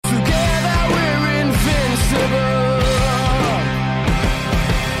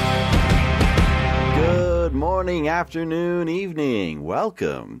morning, afternoon, evening.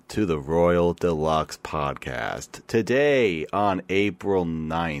 Welcome to the Royal Deluxe Podcast. Today, on April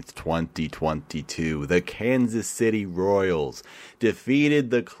 9th, 2022, the Kansas City Royals defeated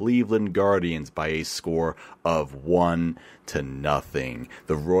the Cleveland Guardians by a score of 1-0.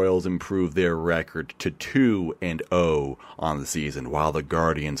 The Royals improved their record to 2-0 on the season, while the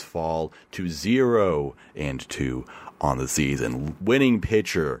Guardians fall to 0-2 on the season. Winning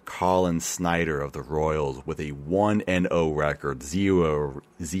pitcher Colin Snyder of the Royals with a 1-0 record, 0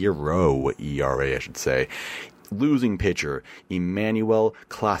 ERA, I should say. Losing pitcher Emmanuel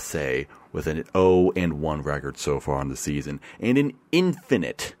Clase with an 0-1 record so far in the season and an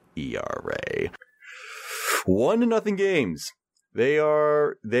infinite ERA. 1-0 games. They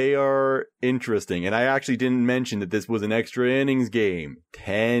are interesting. And I actually didn't mention that this was an extra innings game.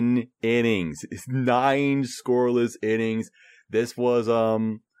 10 innings. 9 scoreless innings. This was,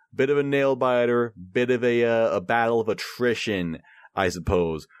 bit of a nail biter, bit of a battle of attrition, I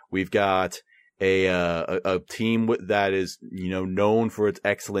suppose. We've got a team that is, known for its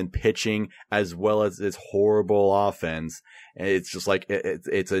excellent pitching as well as its horrible offense. And it's just like,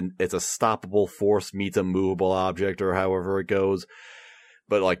 it's a stoppable force meets a movable object, or however it goes,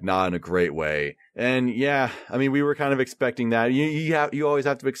 but like not in a great way. And yeah, I mean, we were kind of expecting that. You always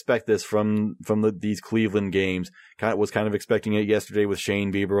have to expect this from these Cleveland games. Was kind of expecting it yesterday with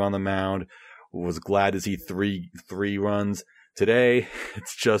Shane Bieber on the mound. Was glad to see three runs. Today,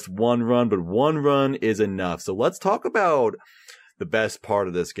 it's just 1 run, but 1 run is enough. So let's talk about the best part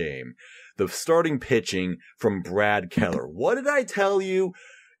of this game. The starting pitching from Brad Keller. What did I tell you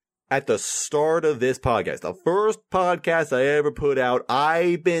at the start of this podcast? The first podcast I ever put out,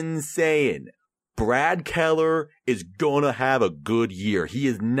 I've been saying Brad Keller is gonna have a good year. He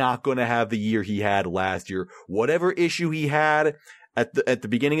is not gonna have the year he had last year. Whatever issue he had at the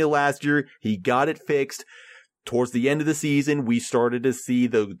beginning of last year, he got it fixed. Towards the end of the season, we started to see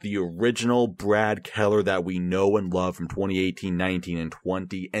the original Brad Keller that we know and love from 2018, 19, and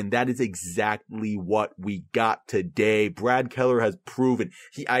 20, and that is exactly what we got today. Brad Keller has proven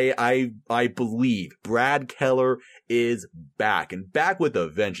I believe Brad Keller is back, and back with a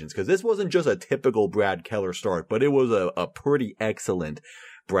vengeance, because this wasn't just a typical Brad Keller start, but it was a pretty excellent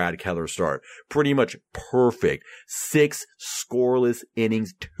Brad Keller start. Pretty much perfect. 6 scoreless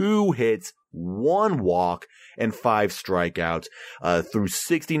innings, 2 hits, 1 walk, and 5 strikeouts, through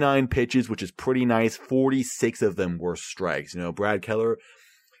 69 pitches, which is pretty nice. 46 of them were strikes. Brad Keller,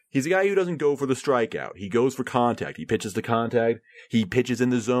 he's a guy who doesn't go for the strikeout. He goes for contact. He pitches to contact. He pitches in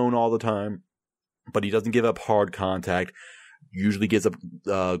the zone all the time, but he doesn't give up hard contact. Usually gives up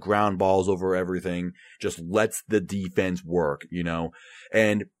ground balls over everything. Just lets the defense work,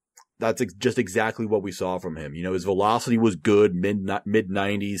 and that's just exactly what we saw from him. His velocity was good, mid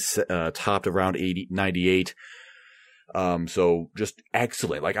 90s, topped around 98. So just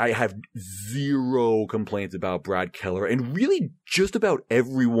excellent. Like, I have zero complaints about Brad Keller and really just about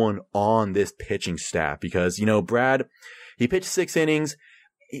everyone on this pitching staff, because, Brad, he pitched 6 innings.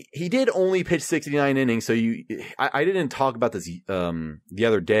 He did only pitch 69 innings. So I didn't talk about this, the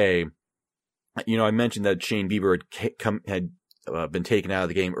other day. I mentioned that Shane Bieber had been taken out of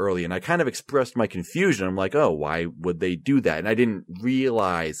the game early, and I kind of expressed my confusion. I'm like, oh, why would they do that? And I didn't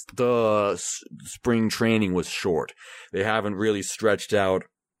realize the spring training was short. They haven't really stretched out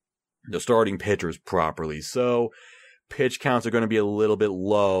the starting pitchers properly. So pitch counts are going to be a little bit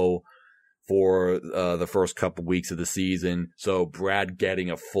low for the first couple weeks of the season. So Brad getting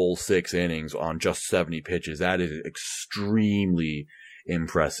a full 6 innings on just 70 pitches, that is extremely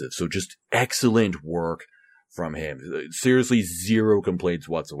impressive. So just excellent work from him. Seriously, zero complaints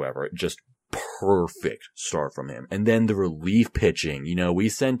whatsoever. Just perfect start from him. And then the relief pitching. We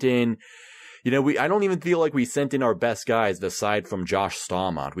sent in, I don't even feel like we sent in our best guys aside from Josh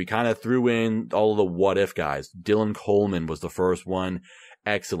Stallmont. We kind of threw in all of the what if guys. Dylan Coleman was the first one.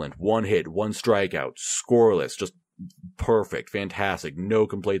 Excellent. 1 hit, 1 strikeout, scoreless, just perfect, fantastic, no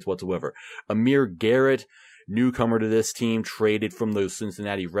complaints whatsoever. Amir Garrett, newcomer to this team, traded from those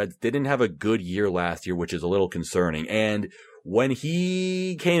Cincinnati Reds, didn't have a good year last year, which is a little concerning. And when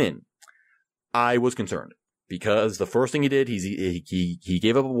he came in, I was concerned, because the first thing he did, he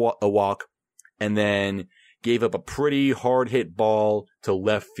gave up a walk, and then gave up a pretty hard hit ball to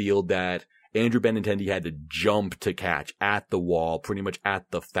left field that Andrew Benintendi had to jump to catch at the wall, pretty much at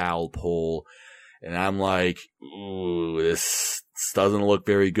the foul pole. And I'm like, ooh, this doesn't look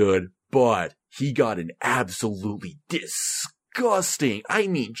very good. But he got an absolutely disgusting,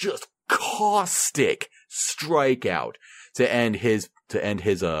 just caustic strikeout to end his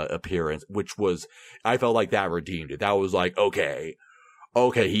appearance, which was, I felt like that redeemed it. That was like, okay,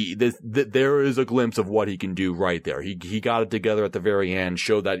 okay, there is a glimpse of what he can do right there. He got it together at the very end,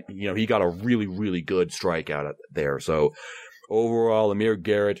 showed that, he got a really, really good strikeout there. So overall, Amir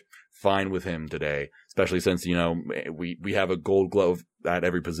Garrett, fine with him today, especially since, we have a Gold Glove at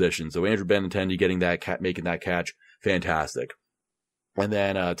every position. So Andrew Benintendi making that catch, fantastic. And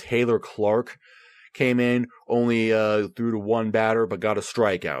then Taylor Clark came in, only threw to one batter, but got a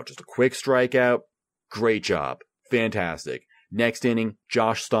strikeout. Just a quick strikeout. Great job. Fantastic. Next inning,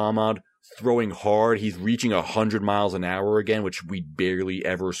 Josh Staumont throwing hard. He's reaching 100 miles an hour again, which we barely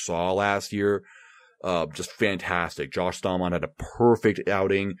ever saw last year. Just fantastic. Josh Staumont had a perfect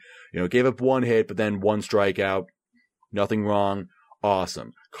outing. Gave up one hit, but then one strikeout. Nothing wrong.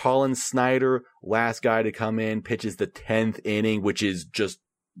 Awesome. Colin Snyder, last guy to come in, pitches the 10th inning, which is just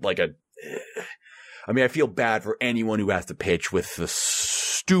like I feel bad for anyone who has to pitch with the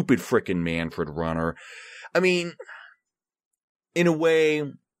stupid frickin' Manfred runner. In a way,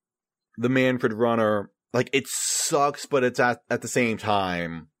 the Manfred runner, it sucks, but it's at the same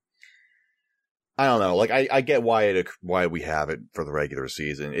time, I don't know. I get why we have it for the regular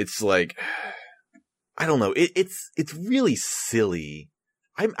season. It's I don't know. It's really silly.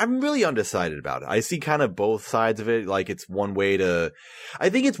 I'm really undecided about it. I see kind of both sides of it. I think it's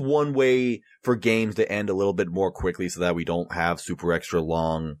one way for games to end a little bit more quickly so that we don't have super extra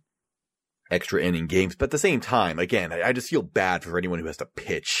long, extra inning games. But at the same time, again, I just feel bad for anyone who has to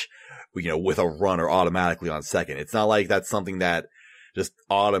pitch, with a runner automatically on second. It's not like that's something that just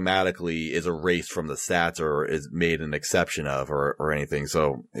automatically is erased from the stats or is made an exception of or anything.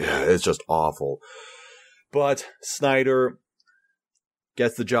 So yeah, it's just awful. But Snyder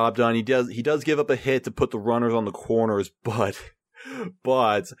gets the job done. He does give up a hit to put the runners on the corners, but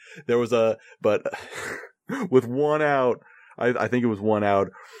there was with one out, I think it was one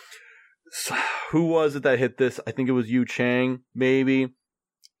out. Who was it that hit this? I think it was Yu Chang, maybe.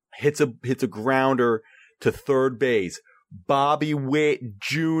 Hits a grounder to third base. Bobby Witt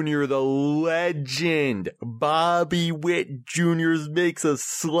Jr., the legend. Bobby Witt Jr. makes a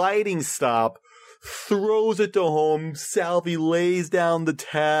sliding stop, throws it to home. Salvi lays down the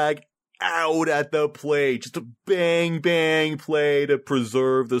tag, out at the plate. Just a bang, bang play to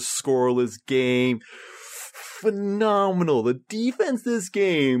preserve the scoreless game. Phenomenal. The defense this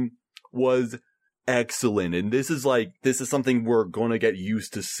game was excellent. And this is something we're going to get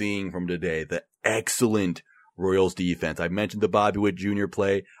used to seeing from today. The excellent Royals defense. I mentioned the Bobby Witt Jr.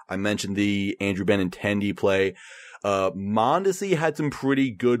 play. I mentioned the Andrew Benintendi play. Mondesi had some pretty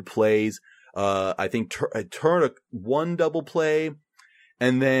good plays. I think turned one double play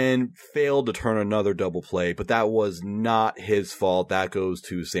and then failed to turn another double play, but that was not his fault. That goes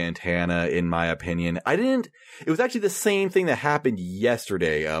to Santana, in my opinion. It was actually the same thing that happened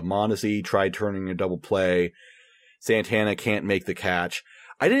yesterday. Mondesi tried turning a double play. Santana can't make the catch.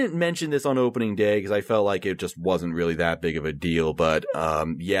 I didn't mention this on opening day because I felt like it just wasn't really that big of a deal, but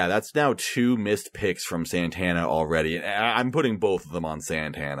yeah, that's now 2 missed picks from Santana already. I'm putting both of them on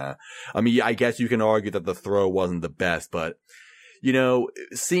Santana. I guess you can argue that the throw wasn't the best, but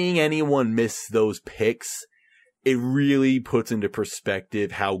seeing anyone miss those picks, it really puts into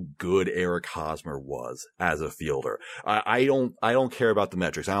perspective how good Eric Hosmer was as a fielder. I don't care about the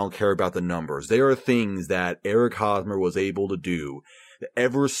metrics. I don't care about the numbers. There are things that Eric Hosmer was able to do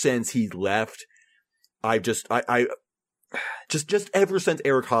ever since he left. Just ever since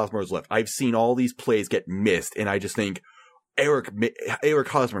Eric Hosmer has left, I've seen all these plays get missed, and I just think Eric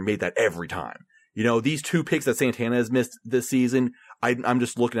Hosmer made that every time. These 2 picks that Santana has missed this season, I'm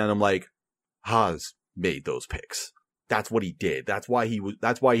just looking at them like, Hos made those picks. That's what he did. That's why he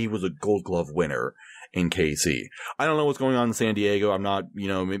was a Gold Glove winner in KC. I don't know what's going on in San Diego. I'm not,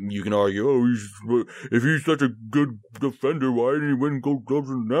 you can argue, if he's such a good defender, why didn't he win Gold Gloves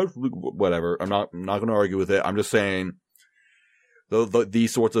in the National League? Whatever. I'm not going to argue with it. I'm just saying,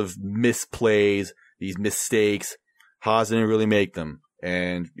 these sorts of misplays, these mistakes, Haas didn't really make them.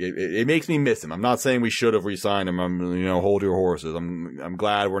 And it makes me miss him. I'm not saying we should have re-signed him. Hold your horses. I'm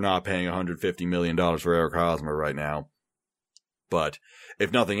glad we're not paying $150 million for Eric Hosmer right now. But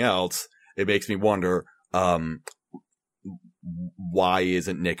if nothing else, it makes me wonder, why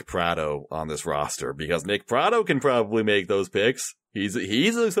isn't Nick Pratto on this roster? Because Nick Pratto can probably make those picks. He's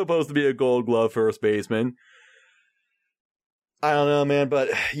supposed to be a Gold Glove first baseman. I don't know, man, but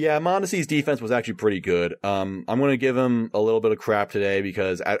yeah, Mondesi's defense was actually pretty good. I'm going to give him a little bit of crap today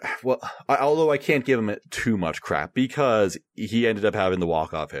because, although I can't give him too much crap because he ended up having the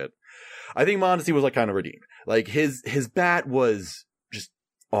walk-off hit. I think Mondesi was kind of redeemed. His bat was just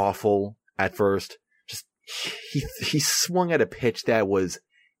awful at first. Just he swung at a pitch that was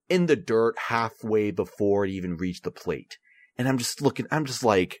in the dirt halfway before it even reached the plate. And I'm just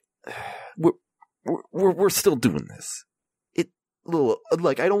like, we're still doing this.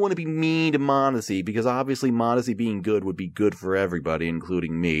 Like, I don't want to be mean to Mondesi, because obviously Mondesi being good would be good for everybody,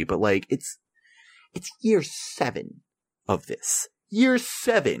 including me. But like, it's year 7 of this. Year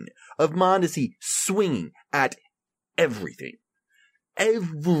 7 of Mondesi swinging at everything.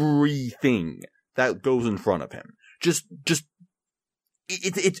 Everything that goes in front of him.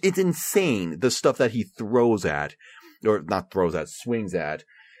 It's insane, the stuff that he throws at, or not throws at, swings at.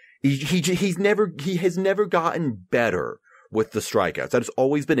 He has never gotten better with the strikeouts. That has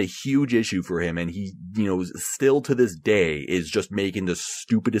always been a huge issue for him, and he, still to this day is just making the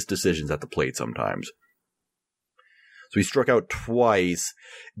stupidest decisions at the plate sometimes. So he struck out twice,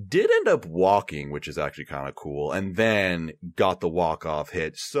 did end up walking, which is actually kind of cool, and then got the walk-off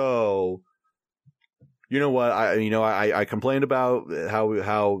hit. So, you know what? I complained about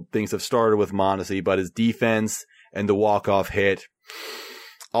how things have started with Mondesi, but his defense and the walk-off hit,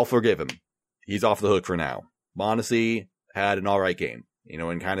 I'll forgive him. He's off the hook for now. Mondesi had an alright game,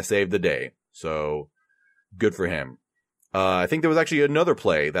 and kind of saved the day. So, good for him. I think there was actually another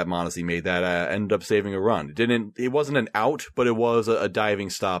play that Mondesi made that ended up saving a run. It wasn't an out, but it was a diving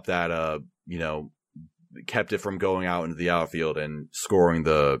stop that, kept it from going out into the outfield and scoring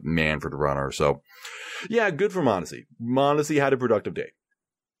the Manfred runner. So, yeah, good for Mondesi. Mondesi had a productive day.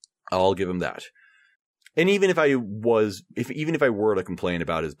 I'll give him that. And even if I were to complain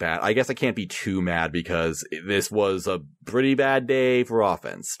about his bat, I guess I can't be too mad, because this was a pretty bad day for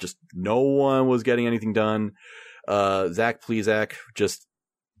offense. Just no one was getting anything done. Zach Plesac just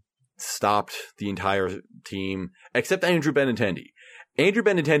stopped the entire team, except Andrew Benintendi. Andrew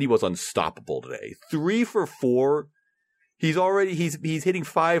Benintendi was unstoppable today. 3 for 4. He's hitting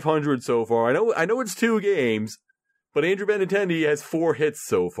 500 so far. I know it's 2 games, but Andrew Benintendi has 4 hits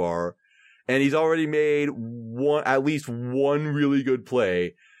so far. And he's already made at least one really good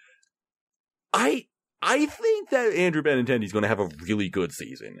play. I think that Andrew Benintendi is going to have a really good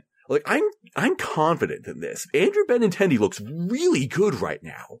season. Like, I'm confident in this. Andrew Benintendi looks really good right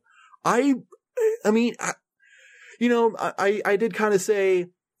now. I did kind of say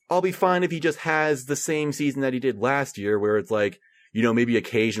I'll be fine if he just has the same season that he did last year, where it's like, maybe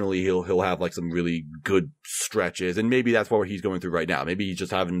occasionally he'll have like some really good stretches, and maybe that's what he's going through right now. Maybe he's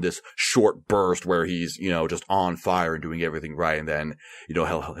just having this short burst where he's, just on fire and doing everything right, and then, he'll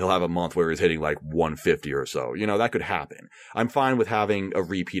have a month where he's hitting like 150 or so. That could happen. I'm fine with having a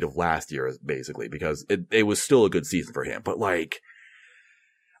repeat of last year, basically, because it was still a good season for him. But like,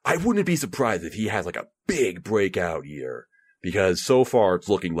 I wouldn't be surprised if he has like a big breakout year, because so far it's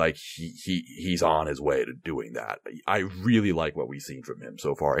looking like he's on his way to doing that. I really like what we've seen from him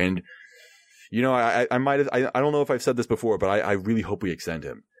so far. And, I don't know if I've said this before, but I really hope we extend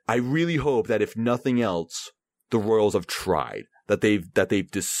him. I really hope that if nothing else, the Royals have tried, that they've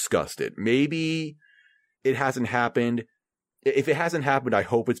discussed it. Maybe it hasn't happened. If it hasn't happened, I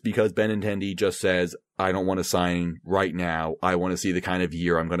hope it's because Benintendi just says, I don't want to sign right now. I want to see the kind of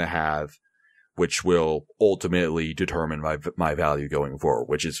year I'm going to have, which will ultimately determine my value going forward,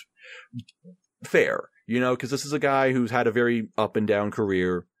 which is fair, because this is a guy who's had a very up and down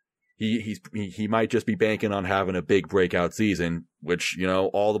career. He might just be banking on having a big breakout season, which,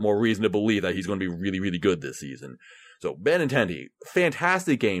 all the more reason to believe that he's going to be really, really good this season. So Benintendi,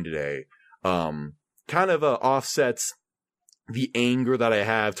 fantastic game today. Kind of offsets the anger that I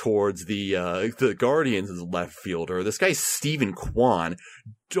have towards the Guardians as left fielder. This guy's Stephen Kwan.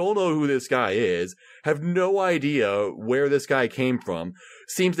 Don't know who this guy is. Have no idea where this guy came from.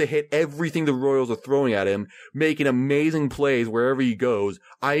 Seems to hit everything the Royals are throwing at him, making amazing plays wherever he goes.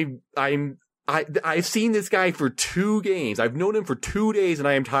 I've seen this guy for 2 games. I've known him for 2 days, and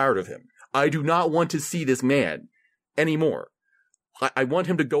I am tired of him. I do not want to see this man anymore. I want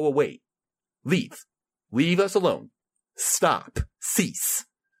him to go away. Leave. Leave us alone. Stop. Cease.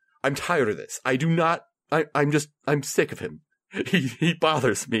 I'm tired of this. I'm sick of him. He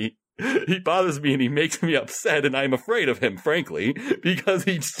bothers me. He bothers me and he makes me upset, and I'm afraid of him, frankly, because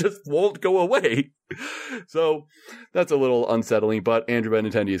he just won't go away. So that's a little unsettling, but Andrew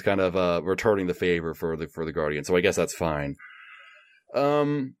Benintendi is kind of returning the favor for the Guardians, so I guess that's fine.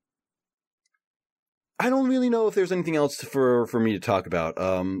 I don't really know if there's anything else for me to talk about.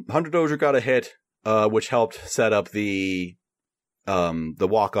 Hunter Dozier got a hit, which helped set up the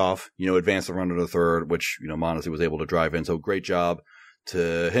walk-off, advance the runner to third, which, Mondesi was able to drive in. So great job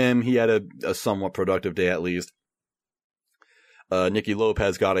to him. He had a somewhat productive day, at least. Nicky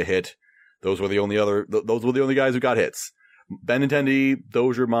Lopez got a hit. Those were the only guys who got hits. Benintendi,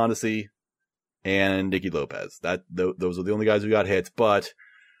 Dozier, Mondesi, and Nicky Lopez. Those are the only guys who got hits, but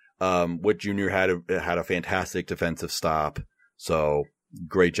Witt Jr. had a fantastic defensive stop. So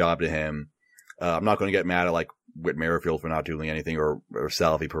great job to him. I'm not going to get mad at like Whit Merrifield for not doing anything or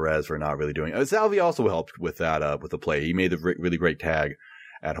Salvi Perez for not really doing it. Salvi also helped with that, with the play. He made a really great tag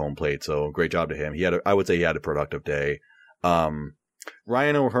at home plate. So great job to him. I would say he had a productive day.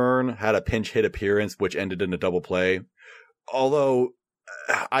 Ryan O'Hearn had a pinch hit appearance, which ended in a double play. Although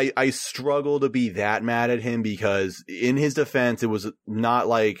I struggle to be that mad at him because in his defense, it wasn't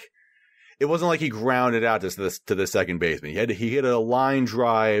like he grounded out to the second baseman. He hit a line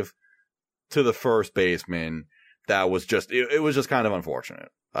drive to the first baseman. That was just, it was just kind of unfortunate,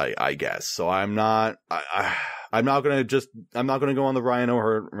 I guess. So I'm not going to go on the Ryan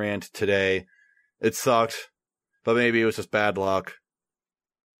O'Hearn rant today. It sucked, but maybe it was just bad luck.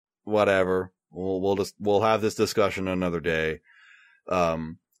 Whatever. We'll have this discussion another day. But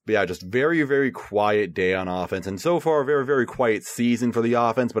yeah, just very, very quiet day on offense. And so far, a very, very quiet season for the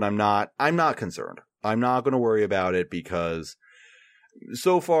offense, but I'm not concerned. I'm not going to worry about it because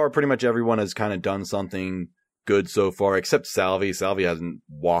so far, pretty much everyone has kind of done something good so far, except Salvi. Salvi hasn't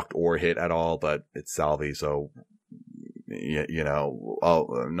walked or hit at all, but it's Salvi, so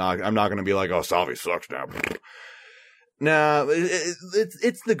I'm not going to be like, oh, Salvi sucks now. Nah,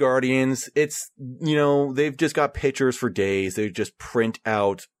 it's the Guardians. It's, they've just got pitchers for days. They just print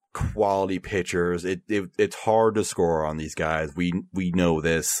out quality pitchers. It's hard to score on these guys. We know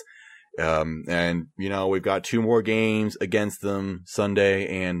this. And we've got 2 more games against them, Sunday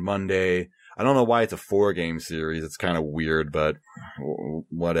and Monday. I don't know why it's a 4-game series. It's kind of weird, but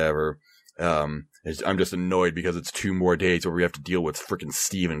whatever. I'm just annoyed because it's 2 more days where we have to deal with freaking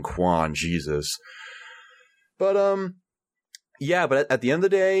Steven Kwan. Jesus. But, yeah, but at the end of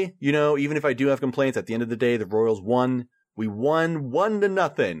the day, even if I do have complaints, at the end of the day, the Royals won. We won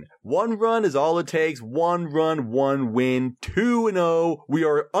 1-0. 1 run is all it takes. 1 run, 1 win. 2-0. We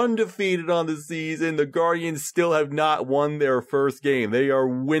are undefeated on the season. The Guardians still have not won their first game. They are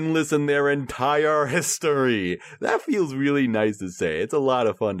winless in their entire history. That feels really nice to say. It's a lot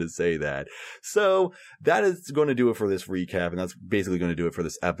of fun to say that. So that is going to do it for this recap, and that's basically going to do it for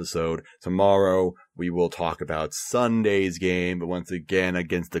this episode. Tomorrow, we will talk about Sunday's game, but once again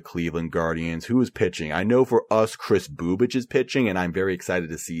against the Cleveland Guardians. Who is pitching? I know for us, Chris Bubich is pitching, and I'm very excited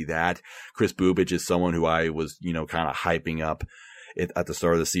to see that. Chris Bubich is someone who I was, kind of hyping up at the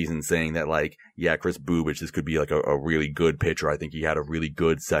start of the season, saying that, like, yeah, Chris Bubich, this could be like a really good pitcher. I think he had a really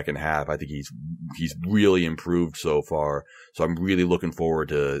good second half. I think he's really improved so far. So I'm really looking forward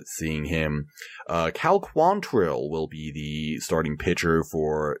to seeing him. Cal Quantrill will be the starting pitcher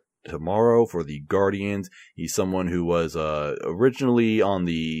for tomorrow for the Guardians. He's someone who was originally on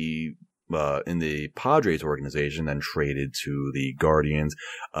the in the Padres organization, then traded to the Guardians.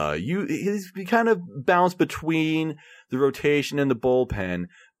 He kind of bounced between the rotation and the bullpen,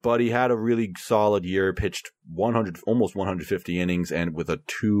 but he had a really solid year, pitched almost 150 innings, and with a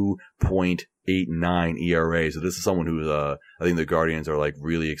 2.89 ERA. So this is someone who I think the Guardians are like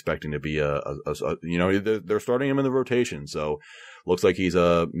really expecting to be they're starting him in the rotation. So looks like he's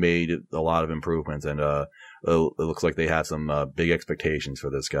made a lot of improvements, and it looks like they have some big expectations for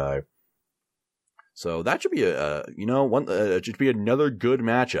this guy. So that should be it should be another good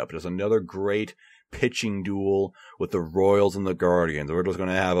matchup. Just another great pitching duel with the Royals and the Guardians. We're just going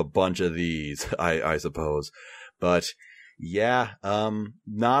to have a bunch of these, I suppose. But yeah,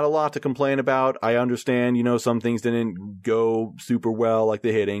 not a lot to complain about. I understand, some things didn't go super well, like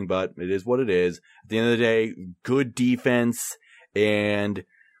the hitting, but it is what it is. At the end of the day, good defense and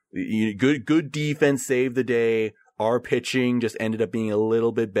good defense saved the day. Our pitching just ended up being a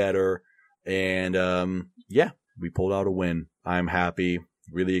little bit better. And, we pulled out a win. I'm happy,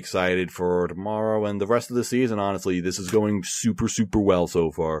 really excited for tomorrow and the rest of the season. Honestly, this is going super, super well so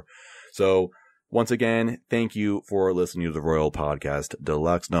far. So once again, thank you for listening to the Royal Podcast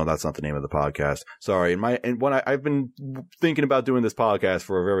Deluxe. No, that's not the name of the podcast. Sorry. I've been thinking about doing this podcast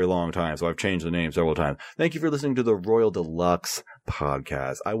for a very long time, so I've changed the name several times. Thank you for listening to the Royal Deluxe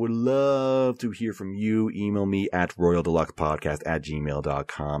Podcast. I would love to hear from you. Email me at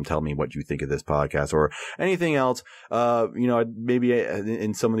royaldeluxepodcast@gmail.com. Tell me what you think of this podcast or anything else. Maybe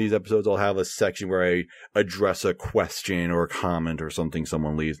in some of these episodes, I'll have a section where I address a question or a comment or something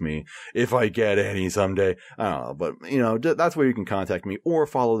someone leaves me. If I get any someday, I don't know, but that's where you can contact me or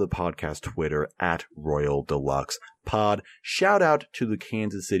follow the podcast Twitter at Royal Deluxe Pod. Shout out to the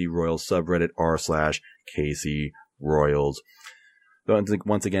Kansas City Royals subreddit r/KC Royals.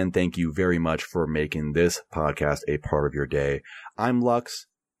 Once again, thank you very much for making this podcast a part of your day. I'm Lux.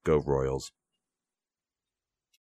 Go Royals.